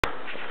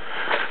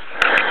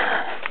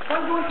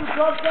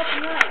both left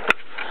and right.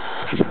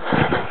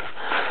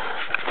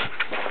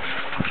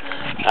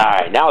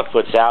 Alright, now it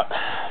foots out.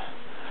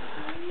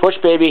 Push,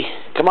 baby.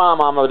 Come on,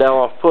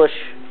 Amidala. Push.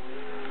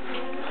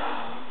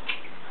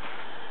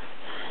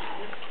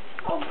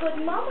 Oh,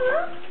 good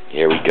mama.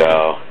 Here we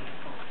go.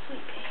 Sweet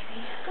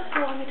baby. Good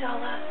girl,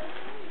 Amidala.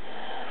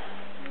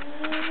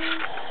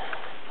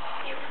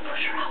 You can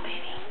push her out,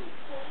 baby.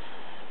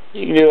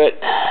 You can do it.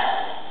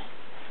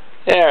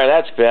 There,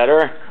 that's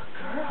better.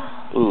 Good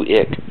girl. Ooh,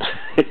 ick.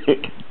 Good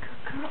girl.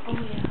 Oh,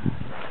 yeah.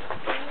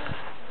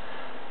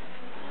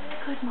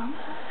 Good mama.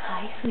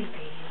 Hi, sweet baby.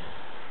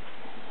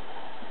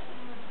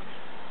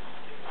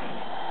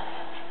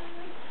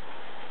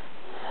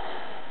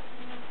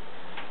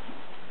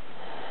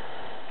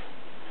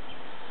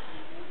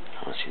 I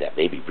want to see that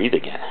baby breathe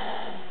again.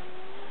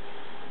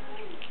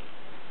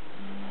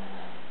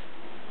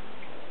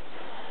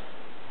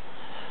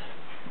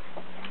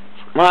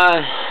 Come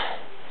on.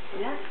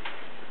 Yeah.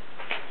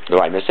 Do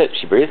I miss it?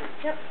 She breathed?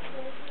 Yep.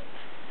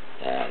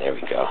 Yeah, there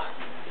we go.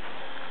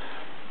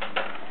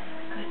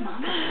 Good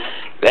mama.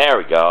 There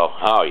we go.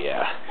 Oh,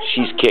 yeah.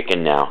 She's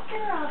kicking now. Get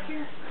her out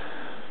here.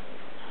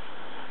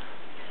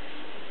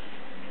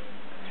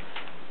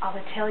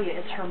 Alitalia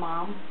is her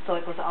mom, so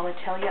it goes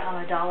Alitalia,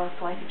 Amidala,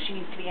 so I think she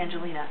needs to be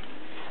Angelina.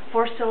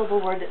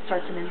 4-syllable word that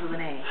starts and ends with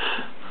an A.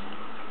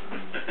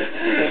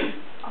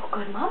 Oh,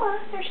 good mama.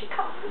 There she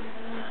comes.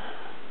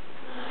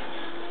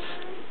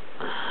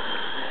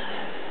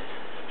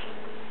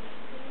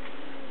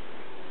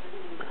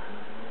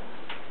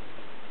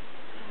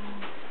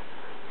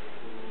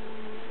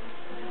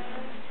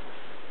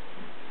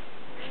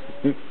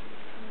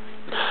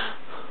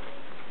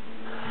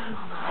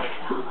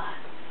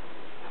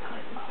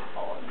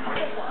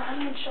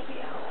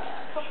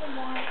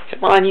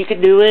 Come on, you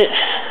can do it.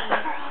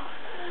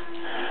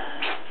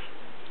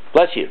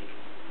 Bless you.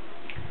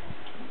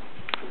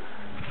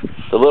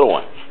 The little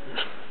one.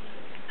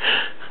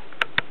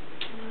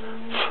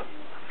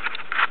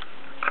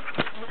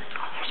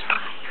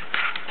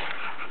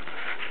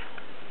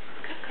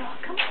 Good girl,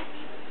 come on.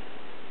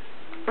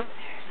 There's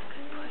a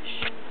good push.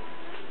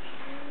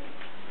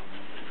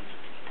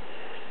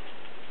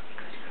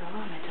 Good girl,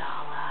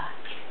 Amidala.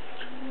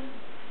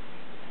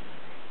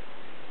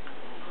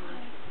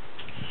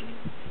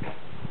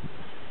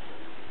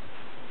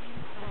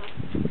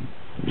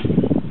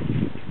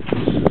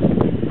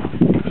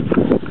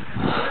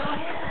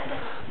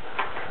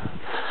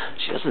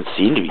 She doesn't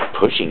seem to be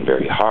pushing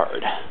very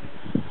hard.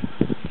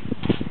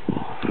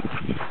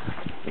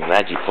 I'm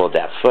glad you pulled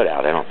that foot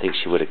out. I don't think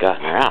she would have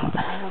gotten her out.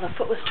 I know, the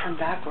foot was turned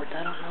backwards.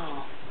 I don't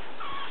know.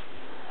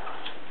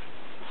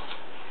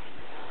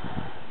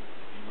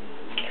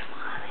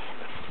 Come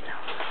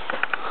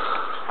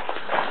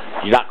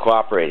on, You're not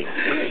cooperating.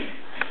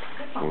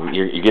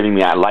 You're giving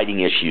me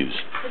lighting issues.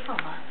 Good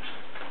mama.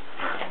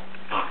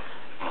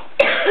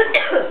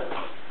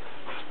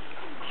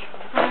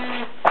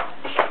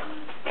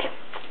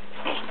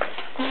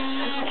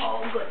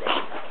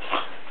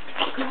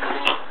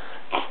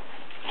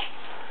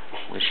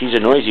 Well, she's a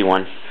noisy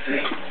one.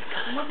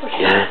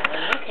 Yeah.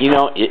 You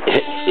know,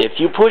 if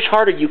you push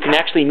harder, you can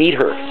actually meet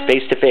her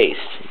face to face.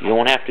 You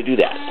won't have to do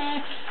that.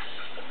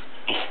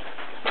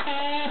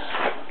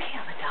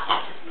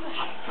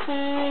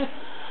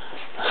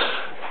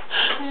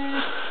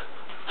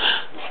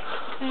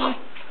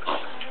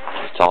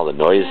 It's all the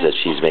noise that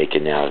she's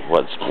making now.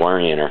 What's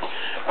worrying her?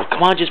 Well,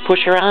 come on, just push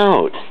her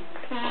out.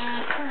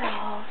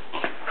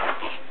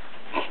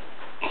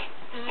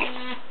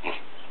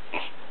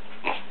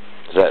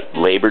 Does that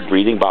labored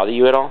breathing bother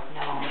you at all?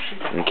 No,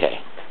 she's okay.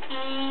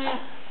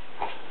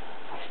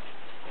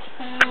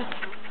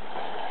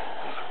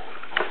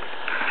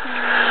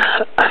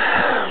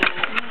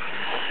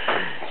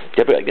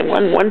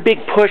 One big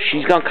push,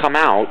 she's gonna come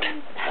out.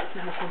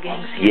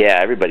 Yeah,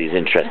 everybody's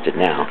interested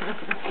now.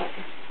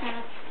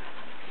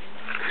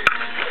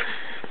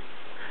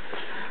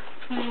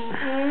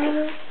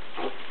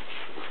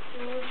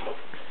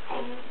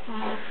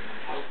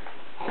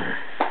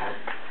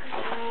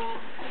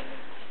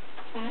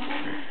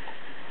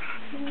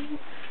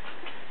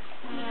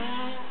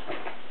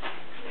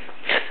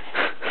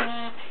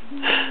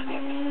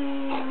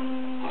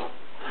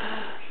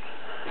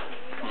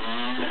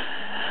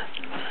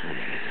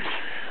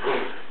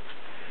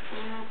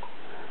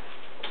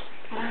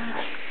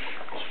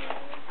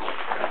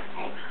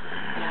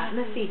 In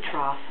the feed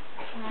trough.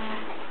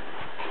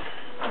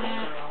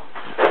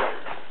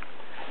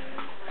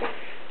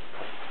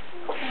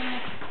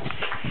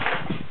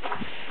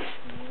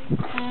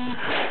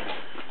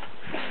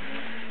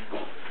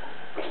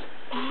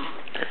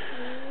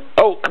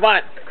 Oh, come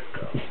on.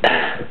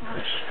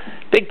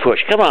 Big push,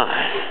 come on.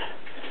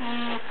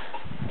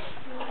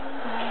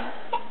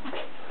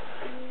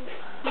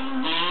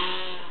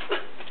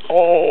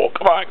 Oh,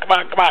 come on, come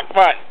on, come on, come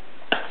on.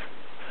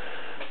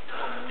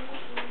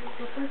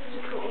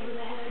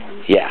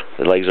 Yeah,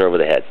 the legs are over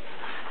the head.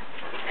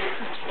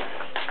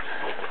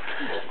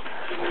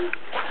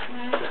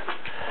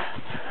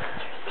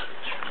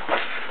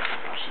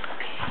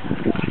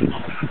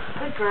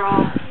 Good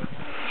girl.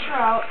 Sure.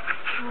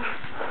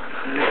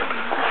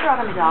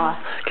 Amidala.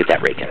 Get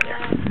that rake out of there.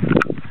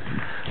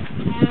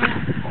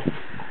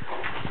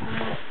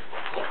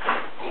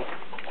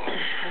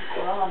 Good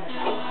girl,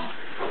 Amidala.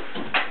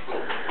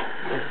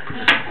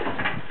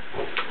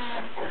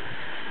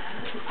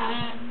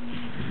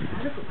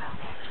 Wonderful.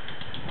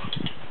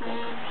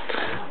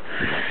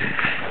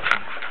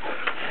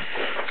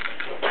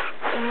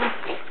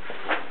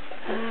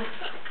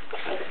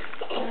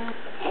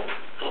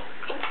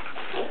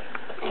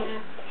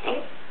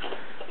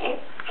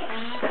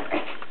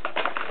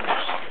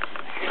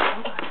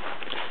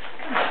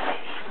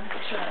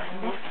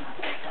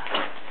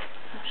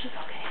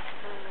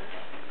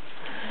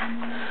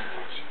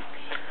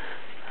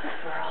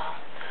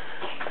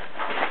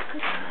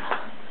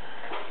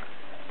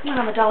 Come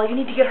on, Amidala, you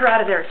need to get her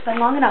out of there. It's been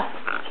long enough.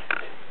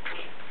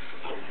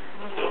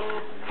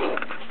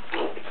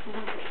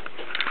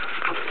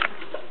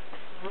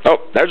 Oh,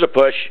 there's a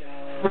push.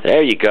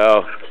 There you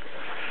go.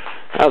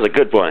 That was a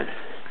good one.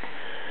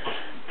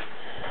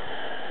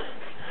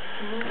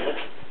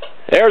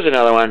 There's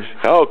another one.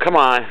 Oh, come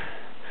on.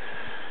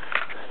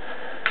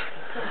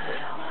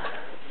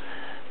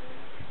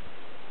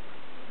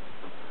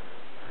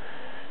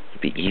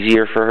 It'd be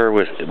easier for her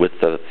with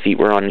the feet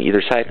were on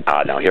either side.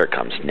 Ah, no, here it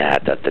comes. Nah,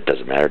 that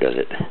doesn't matter, does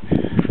it?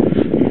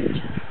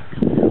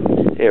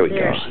 There we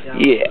go.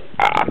 Yeah,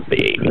 ah,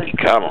 baby,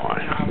 come on.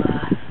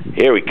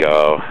 Here we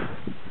go.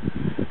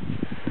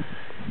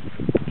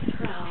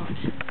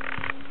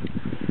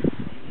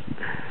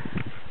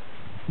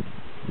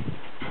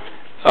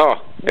 Oh,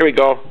 there we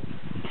go.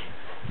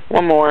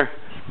 One more.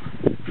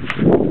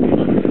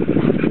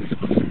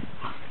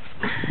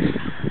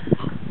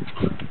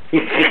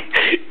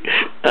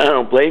 I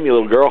don't blame you,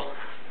 little girl.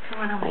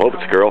 I hope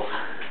it's a girl.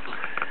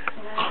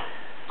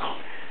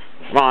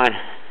 Come on.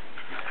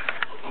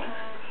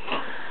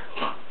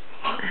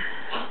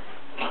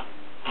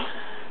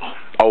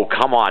 Oh,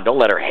 come on. Don't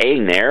let her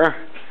hang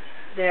there.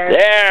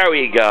 There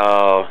we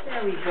go.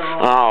 There we go.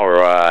 All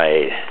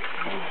right.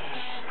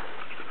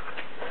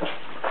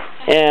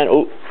 And,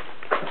 oh.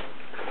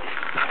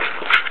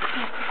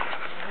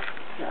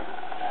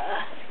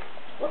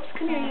 Whoops,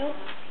 come here, you.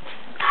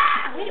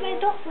 Wait a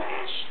minute, don't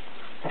flash.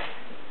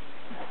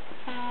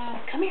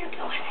 Come here,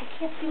 go ahead. I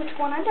can't see what's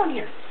going on down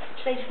here.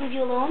 Should I just leave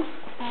you alone?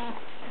 Oh.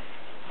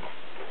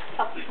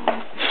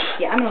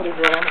 Yeah, I'm going to leave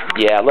you alone.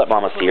 Yeah, let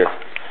Mama see her.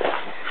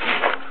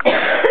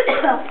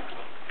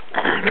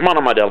 Come on,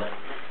 Amidala.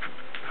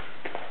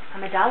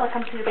 Amidala,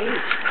 come see your baby.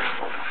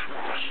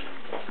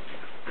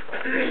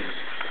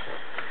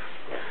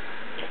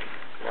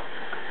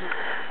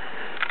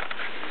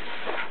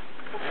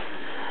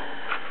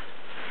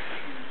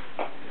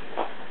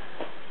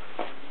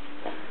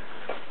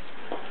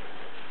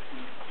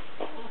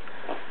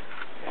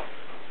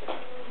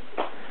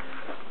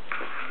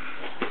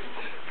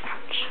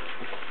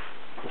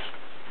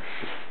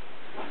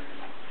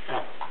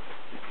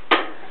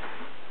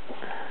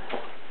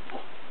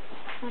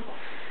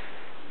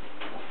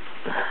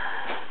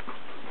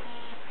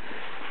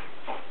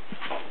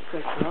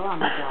 Good girl,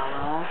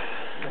 Amidala.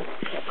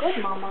 Good,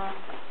 Mama.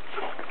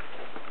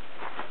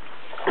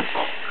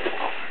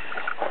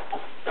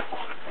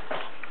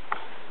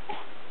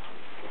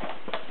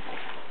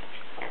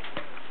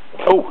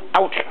 Oh,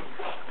 ouch.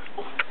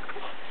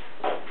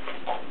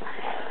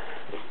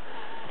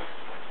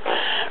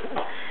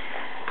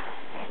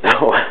 No,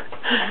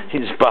 you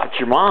just bopped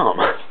your mom.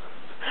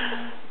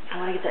 I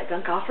want to get that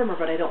gunk off from her,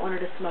 but I don't want her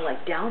to smell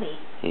like Downy.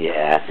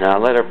 Yeah, now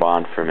let her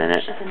bond for a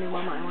minute. She's a new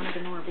mama. I wanted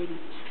to know her baby.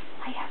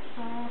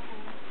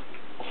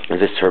 Is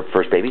this her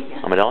first baby?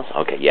 Yeah. Amidala's?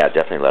 Okay, yeah,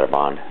 definitely let her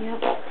bond.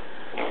 Yep.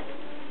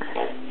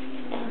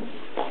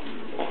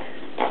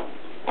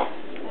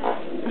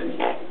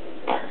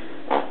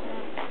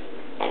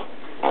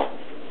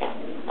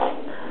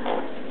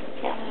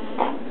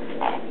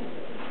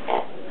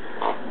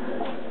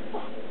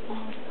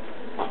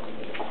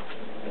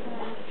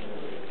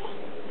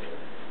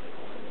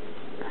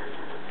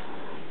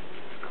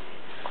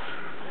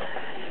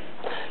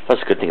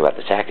 That's a good thing about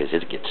the sack is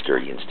it gets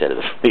dirty instead of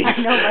the fleece.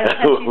 I know, by the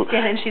time she's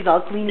standing, she's all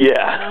clean.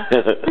 Yeah.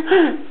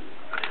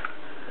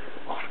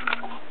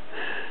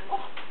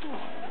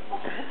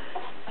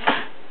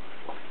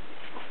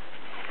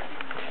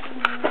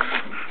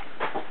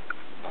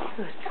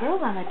 Good girl,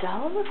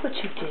 Amidala. Look what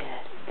you did.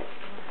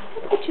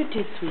 Look what you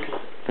did, sweetie.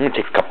 I'm going to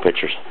take a couple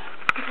pictures.